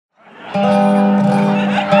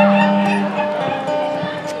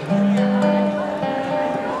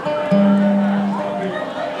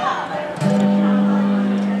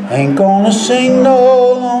Ain't gonna sing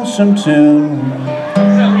no lonesome tune.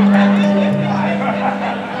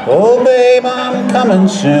 Oh babe, I'm coming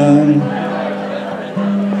soon.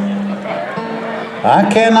 I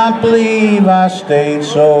cannot believe I stayed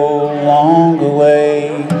so long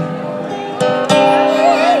away.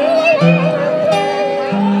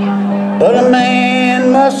 But a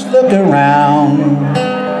man must look around,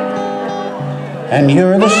 and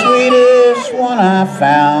you're the sweetest one I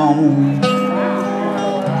found.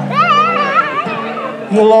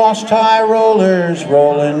 You lost high rollers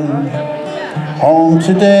rolling home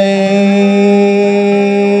today.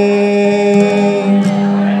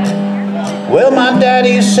 Well, my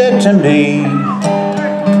daddy said to me,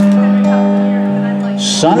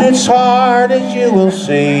 son, it's hard as you will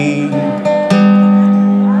see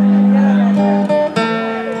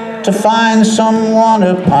to find someone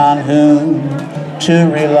upon whom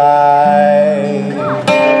to rely.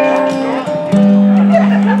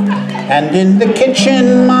 And in the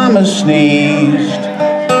kitchen mama sneezed,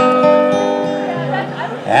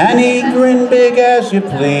 and he grinned big as you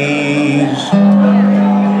please.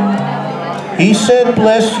 He said,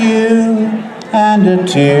 bless you, and a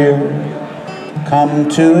tear come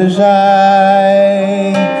to his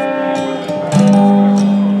eye.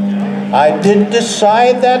 I did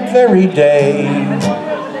decide that very day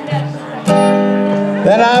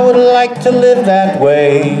that I would like to live that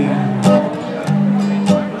way.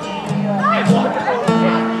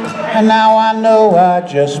 And now I know I've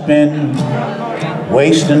just been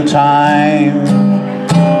wasting time.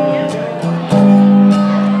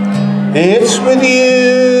 It's with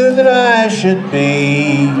you that I should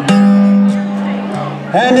be,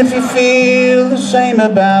 and if you feel the same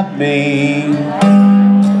about me,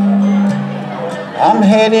 I'm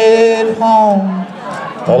headed home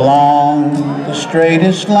along the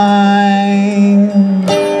straightest line.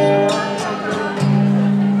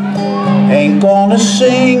 Ain't gonna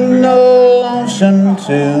sing no lonesome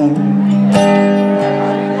tune.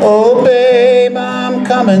 Oh babe, I'm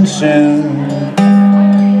coming soon.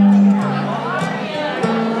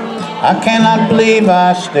 I cannot believe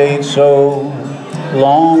I stayed so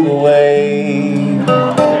long away.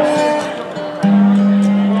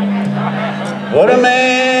 But a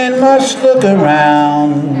man must look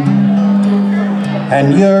around,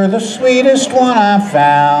 and you're the sweetest one I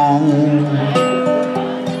found.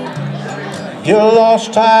 Your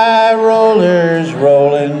lost high rollers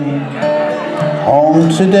rolling home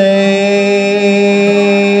today.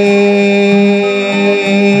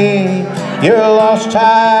 Your lost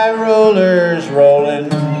high rollers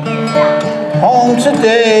rolling home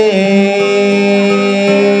today.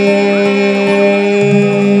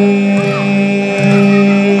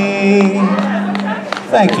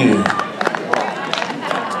 Thank you.